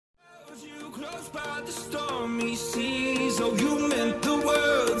close by the stormy seas. Oh, you meant the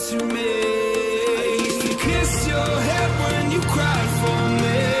world to me. I used to kiss your head when you cried for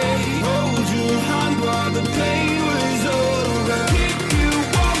me. Hold your hand while the pain was over. Keep you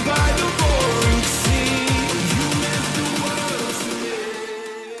warm by the roaring sea. You meant the world to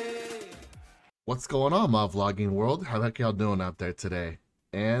me. What's going on, my vlogging world? How the heck y'all doing out there today?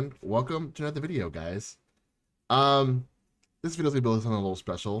 And welcome to another video, guys. This video's gonna be something a little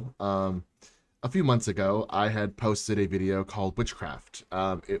special. A few months ago, I had posted a video called WhichCraft.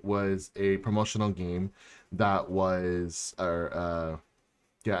 It was a promotional game that was, it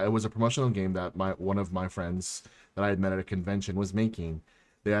was a promotional game that one of my friends that I had met at a convention was making.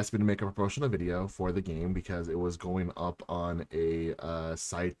 They asked me to make a promotional video for the game because it was going up on a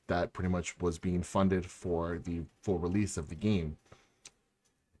site that pretty much was being funded for the full release of the game.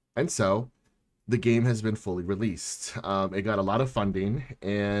 And so, the game has been fully released. It got a lot of funding,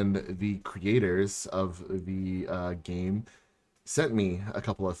 and the creators of the game sent me a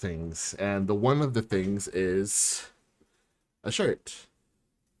couple of things. And one of the things is a shirt.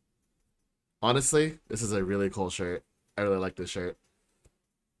 Honestly, this is a really cool shirt. I really like this shirt.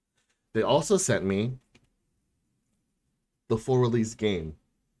 They also sent me the full release game.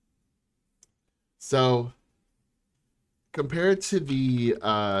 So, compared to the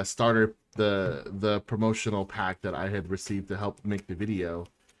starter, the promotional pack that I had received to help make the video,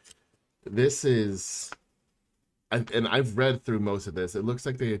 this is, and I've read through most of this. It looks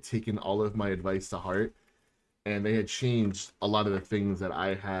like they had taken all of my advice to heart, and they had changed a lot of the things that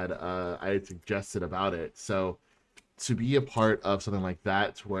I had suggested about it. So to be a part of something like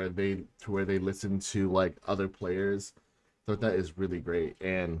that, to where they listen to like other players, I thought that is really great.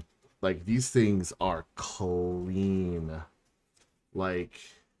 And like, these things are clean. Like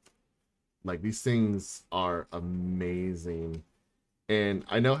these things are amazing. And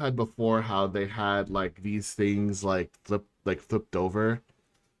I know had before how they had like these things like flipped over,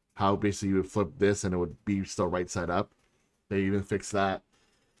 how basically you would flip this and it would be still right side up. They even fixed that.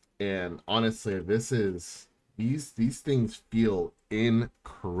 And honestly, this is these things feel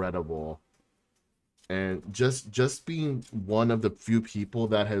incredible. And just being one of the few people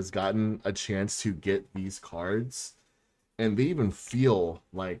that has gotten a chance to get these cards, and they even feel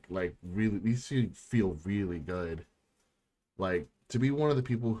like really, these feel really good. Like, to be one of the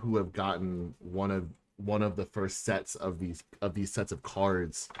people who have gotten one of the first sets of these sets of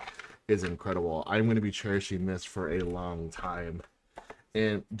cards is incredible. I'm going to be cherishing this for a long time.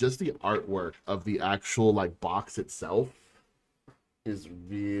 And just the artwork of the actual like box itself is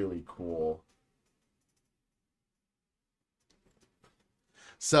really cool.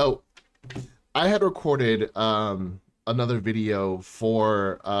 So I had recorded another video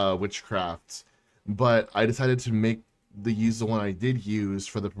for WhichCraft, but I decided to use the one I did use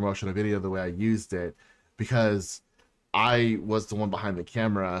for the promotional video the way I used it, because I was the one behind the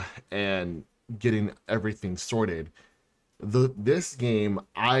camera and getting everything sorted. This game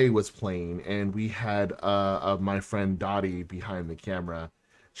I was playing, and we had my friend Dottie behind the camera.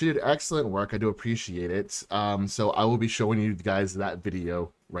 She did excellent work. I do appreciate it. So I will be showing you guys that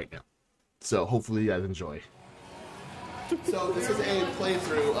video right now. So hopefully you guys enjoy. So this is a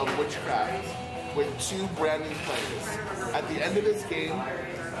playthrough of WhichCraft with 2 brand new players. At the end of this game,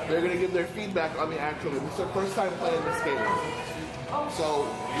 they're going to give their feedback on the actual game. This is their first time playing this game. So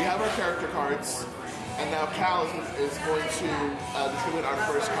we have our character cards, and now Cal is going to distribute our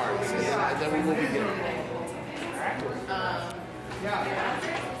first cards, and then we will begin.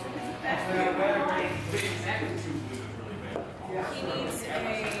 He needs a...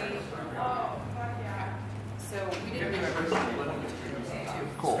 So we didn't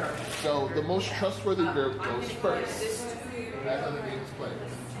Cool. So the most trustworthy group goes first. That's how the game's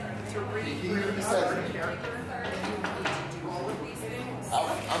played. He usually says,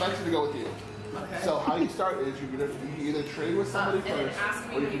 I'm actually to go with you. So how you start is you either trade with somebody first,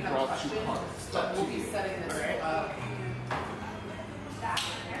 or you can draw 2 cards. But we'll be setting this up.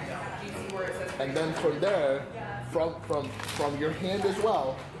 And then from there, from your hand as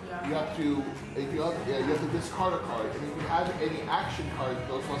well, you have to discard a card, and if you have any action cards,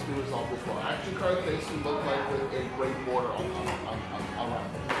 those must be resolved as well. Action cards basically look like with a gray border around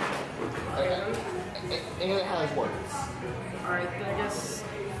it, and it has words. All right, then I guess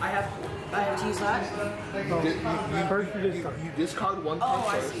I have to use that. You discard 1 card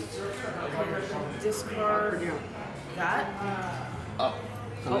first. I see. Discard that. Up.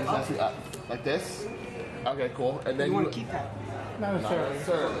 So it's actually up like this. Okay, cool. And then you want to keep that. Not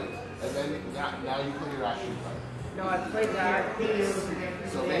necessarily. And then now you play your action card. No, I played that.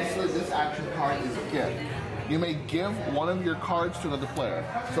 So basically, this action card is a gift. you may give one of your cards to another player.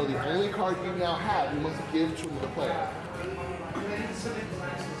 So the only card you now have, you must give to another player.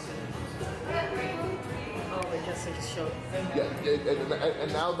 Oh, they just showed. Yeah,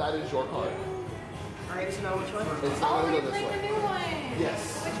 and now that is your card. Alright, so now which one? It's not Oh, going we're to go this playing a way. new one.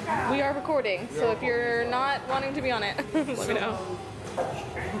 Yes. WhichCraft. We are recording, so if you're not wanting to be on it, let me know.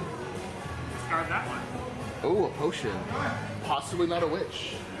 Discard that one. Oh, a potion. Possibly not a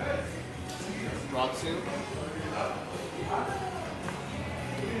witch. Draw two.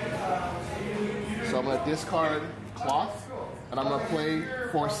 So I'm going to discard cloth, and I'm going to play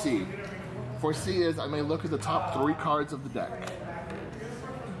 4C. 4C is I may look at the top 3 cards of the deck.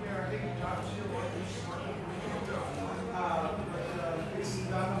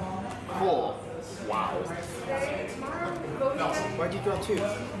 Cool. Wow. Why'd you draw 2?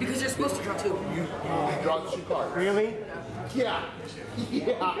 Because you're supposed to draw 2. You draw 2 cards. Really? Yeah.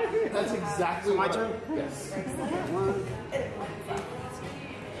 Yeah. That's exactly My what- turn? Yes.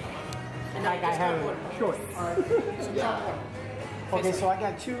 And I have a choice. Yeah. Okay, so I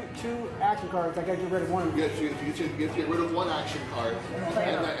got two action cards. I gotta get rid of one. You have to get rid of one action card,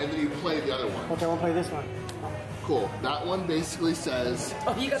 and then you play the other one. Okay, I want to play this one. Cool. That one basically says,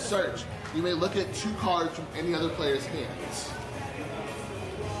 Oh, you got the- search. You may look at 2 cards from any other player's hands.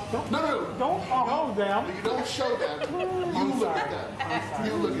 No. Don't hold them. You don't show them. You look at them.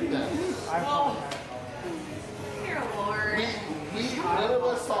 You look at them. I apologize. Dear Lord. None of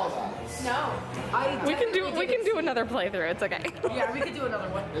us saw that. No. We can do another playthrough. It's okay. Yeah, we could do another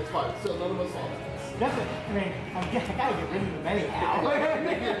one. It's fine. Still, none of us saw that. That's it. I mean, I guess I gotta get rid of them anyhow.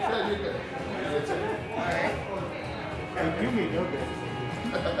 You're good. Your turn. They do me no good.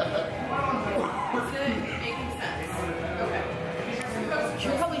 Is it making sense? Okay.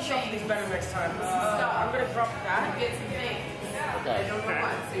 She'll probably shuffle these better next time. I'm gonna drop that. Get some things. I don't know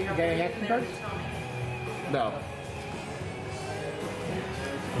what. So you have Got to any get action in there cards? and tell me. No.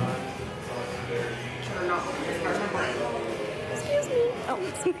 Should I not look at this card? Excuse me. Oh,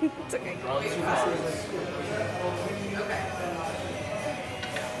 it's okay. Draw 2 cards. Okay.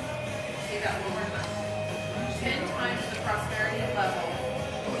 Say that one more time. 10 times the prosperity level.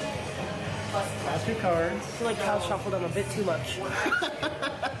 Plus Last 2 cards. I feel like Kyle shuffled them a bit too much.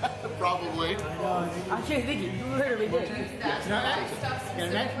 Probably. I can't think you literally did. that's that stuff. Got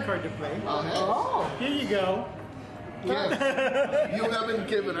an action card to play. Oh, Here you go. yeah. You have been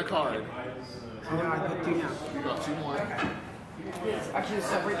given a card. I got 2 now. You got 2 more. Actually,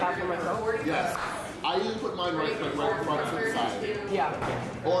 separate that from myself. Yes. I usually put mine right to the side. Yeah.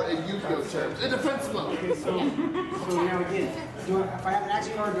 Or in Yu-Gi-Oh terms, in defense mode. So now again, if I have an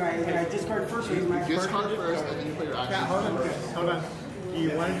action card, do I discard first or use my action Discard first, and then you play your action. Hold on. Do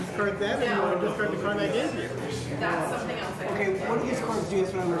you want to discard that, or do you want to discard the card I gave you? That's something else. Okay, what do these cards do?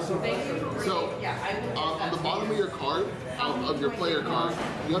 That's what I'm understanding. So, Yeah, I will. on the bottom of your card, of your player card,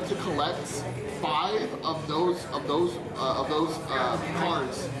 you have to collect 5 of those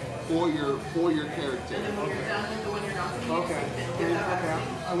cards for your character. When you're done with the one you're not using, Okay. you can get that Okay. one.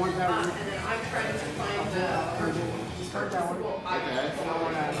 I want that one. And then I'm trying to find the Discard that one. purchasable Okay. items. I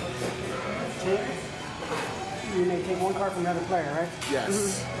want to take. You may take 1 card from another player, right?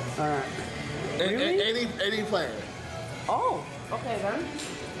 Yes. All right. Any player. Oh. Okay then.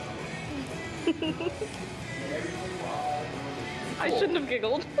 I shouldn't have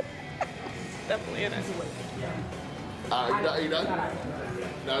giggled. Definitely in it. Are you done?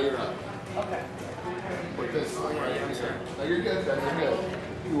 Now you're up. Okay. With this right here. No, you're good. Then you're good.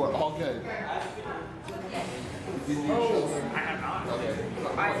 You are all good. Did you show them? I have not. Okay.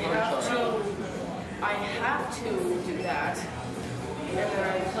 I have to do that, and then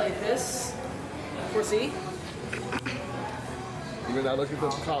I play this. 4C. You can now look at the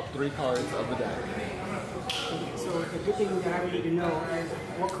top 3 cards of the deck. So the good thing that I would need to know is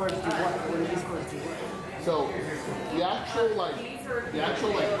what cards do what do these cards do what. So the actual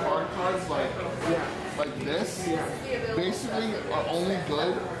cards like this basically are only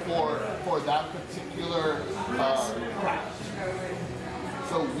good for that particular craft.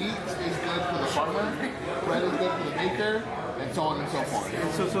 So wheat is good for the farmer, bread is good for the baker, and so on and so forth.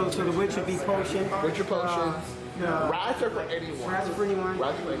 So the witch would be potion. What's your potions? Rats are for anyone. Rats are for anyone.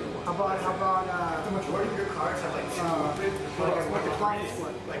 Rats are for anyone. How about The majority of your cards have like 2 what the clock is for?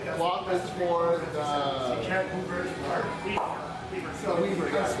 Clock is for the cat movers are weaver,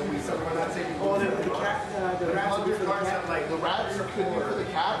 yes, the weaver. Oh, the cat, the rats would be for the cards cat. have like The rats could be for the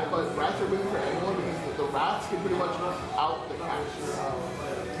cat, but rats are really for anyone because the rats can pretty much out the cats.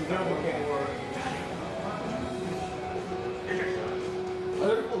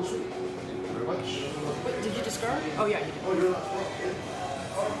 Oh, sweet. Thank you very much. Wait, did you discard? Oh yeah, you did.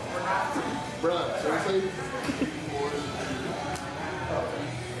 Bruh, seriously?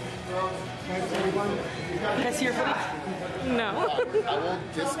 Can I see your footage? No. I will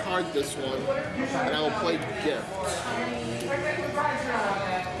discard this one, and I will play gift. I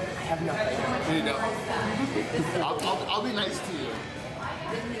have nothing. Here you go. I'll be nice to you.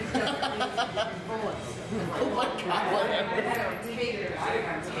 Oh my god, whatever. Take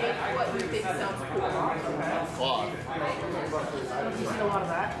what you think sounds cool. Fuck. Have you seen a lot of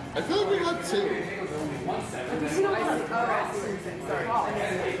that? I feel like we got two. Have you seen a lot of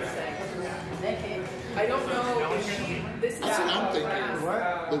I don't know if this That's what I'm thinking.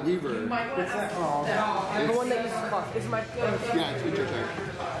 The Weaver. might want to ask them. the one that uses buff? Is my Yeah, it's your turn.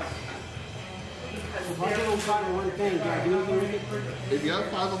 If I can only find one thing, can I do anything with it? If you have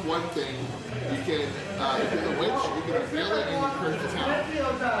 5 of one thing, you can, if you're the witch, you can reveal it and you curse the town.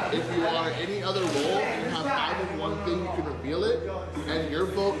 If you are any other role and you have 5 of one thing, you can reveal it, and your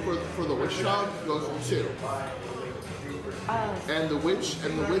vote for the witch child goes to 2. And the witch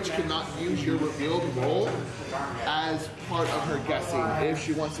cannot use your revealed role as part of her guessing if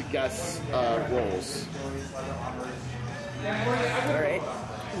she wants to guess roles. Alright.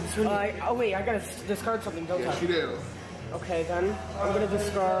 Oh wait, I gotta discard something, don't Yes, I? you do. Okay then, I'm gonna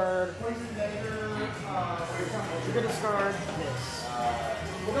discard... this.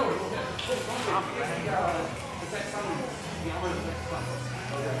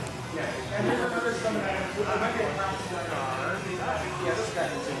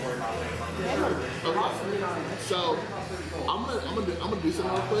 Okay. So I'm gonna do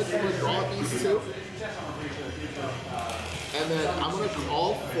something real quick. I'm gonna draw these 2. And then I'm gonna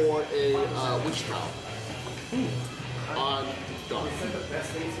call for a witch trial on Dawn.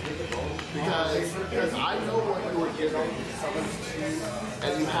 Because I know what you were given,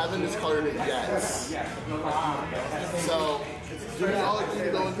 and you haven't discarded it yet. So do we all agree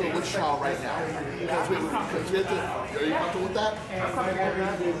to go into a witch trial right now? Because we have to. Are you comfortable with that?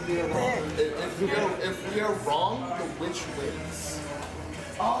 If we are wrong, the witch wins.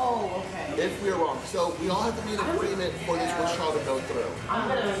 Oh, okay. If we are wrong. So we all have to be in agreement for this witch trial to go through. I'm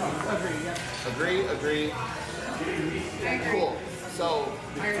gonna agree, yeah. Agree. Cool. So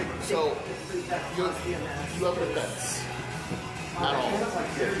you have a defense at all.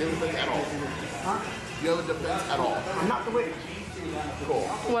 Yeah, you have a defense at all. You have a defense at all. I'm not the witch. Cool.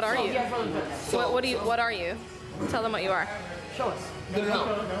 What are you? So, What are you? Tell them what you are. Show us. No.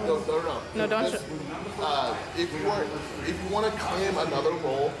 No, don't. Just, if you want to claim another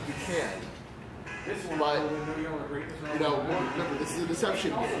role, you can. But remember, this is a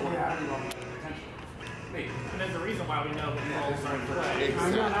deception game. And there's a reason why we know the roles are in play.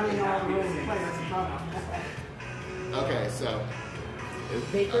 Exactly. Okay, so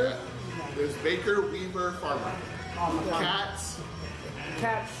Baker? there's Baker, Weaver, Farmer, Cats.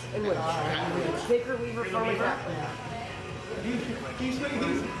 Cats and witch. Baker, Weaver, Farmer, cat. He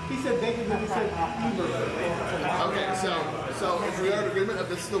said Baker, but he said Weaver. Okay, so if we are in agreement of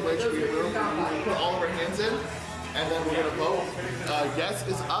this is the witch, we put all of our hands in, and then we're gonna vote. Yes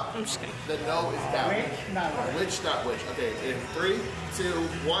is up, then no is down. Witch, not witch. Okay, in 3, 2,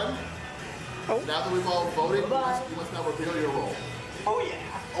 1. Oh. Now that we've all voted, you must now reveal your role. Oh yeah.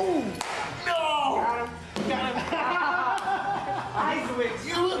 Oh no! Got him. He's the witch.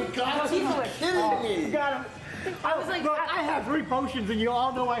 You have got to be kidding me! Got him. I was like, look, I have 3 potions, and you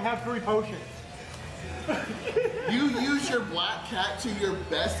all know I have 3 potions. You use your black cat to your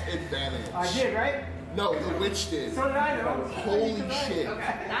best advantage. I did, right? No, the witch did. So did I know. Holy shit.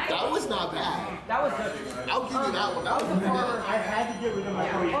 That was not bad. That was good. I'll give you that one. That was pretty good. I had to get rid of my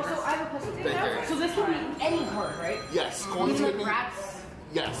potion. Also, I have a question. Baker. So this could be any card, right? Yes, coins Even could be. rats?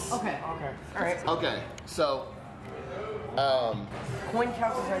 Yes. Okay. Okay. Alright. Okay, so, Coin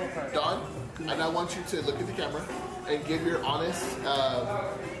counts as any card. Don, and I want you to look at the camera and give your honest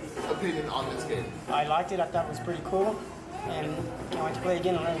opinion on this game. I liked it. I thought it was pretty cool. And can't wait to play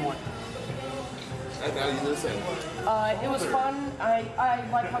again and learn more. And now you do the same. It was fun. I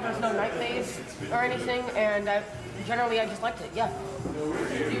like how there's no night phase or anything, and generally I just liked it, yeah.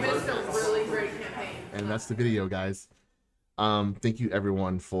 You missed a really great campaign. And that's the video, guys. Thank you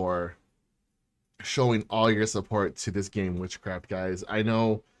everyone for showing all your support to this game, WhichCraft, guys. I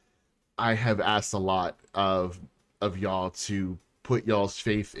know I have asked a lot of y'all to put y'all's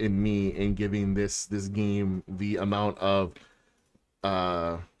faith in me in giving this game the amount of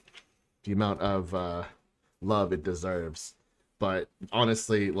love it deserves. But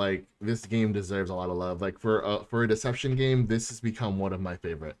honestly, like, this game deserves a lot of love. Like, for a deception game, this has become one of my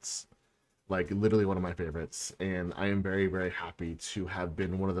favorites. Like, literally one of my favorites. And I am very, very happy to have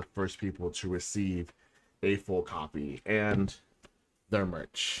been one of the first people to receive a full copy. And their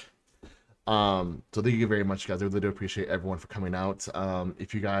merch. So thank you very much, guys. I really do appreciate everyone for coming out.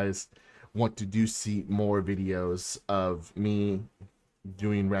 If you guys want to see more videos of me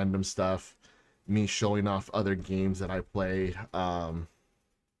doing random stuff, me showing off other games that I play,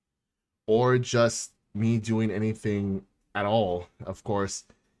 or just me doing anything at all, of course,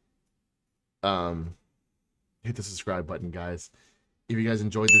 hit the subscribe button, guys. If you guys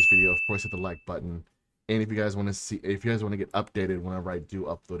enjoyed this video, of course, hit the like button. And if you guys want to get updated whenever I do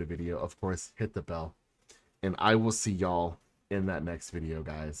upload a video, of course, hit the bell. And I will see y'all in that next video,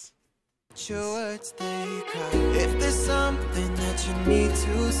 guys. Your words, they cry. If there's something that you need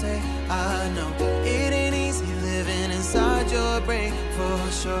to say, I know it ain't easy living inside your brain,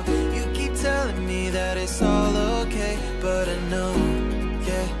 for sure. You keep telling me that it's all okay, but I know,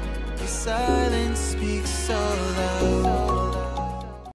 yeah, your silence speaks so loud.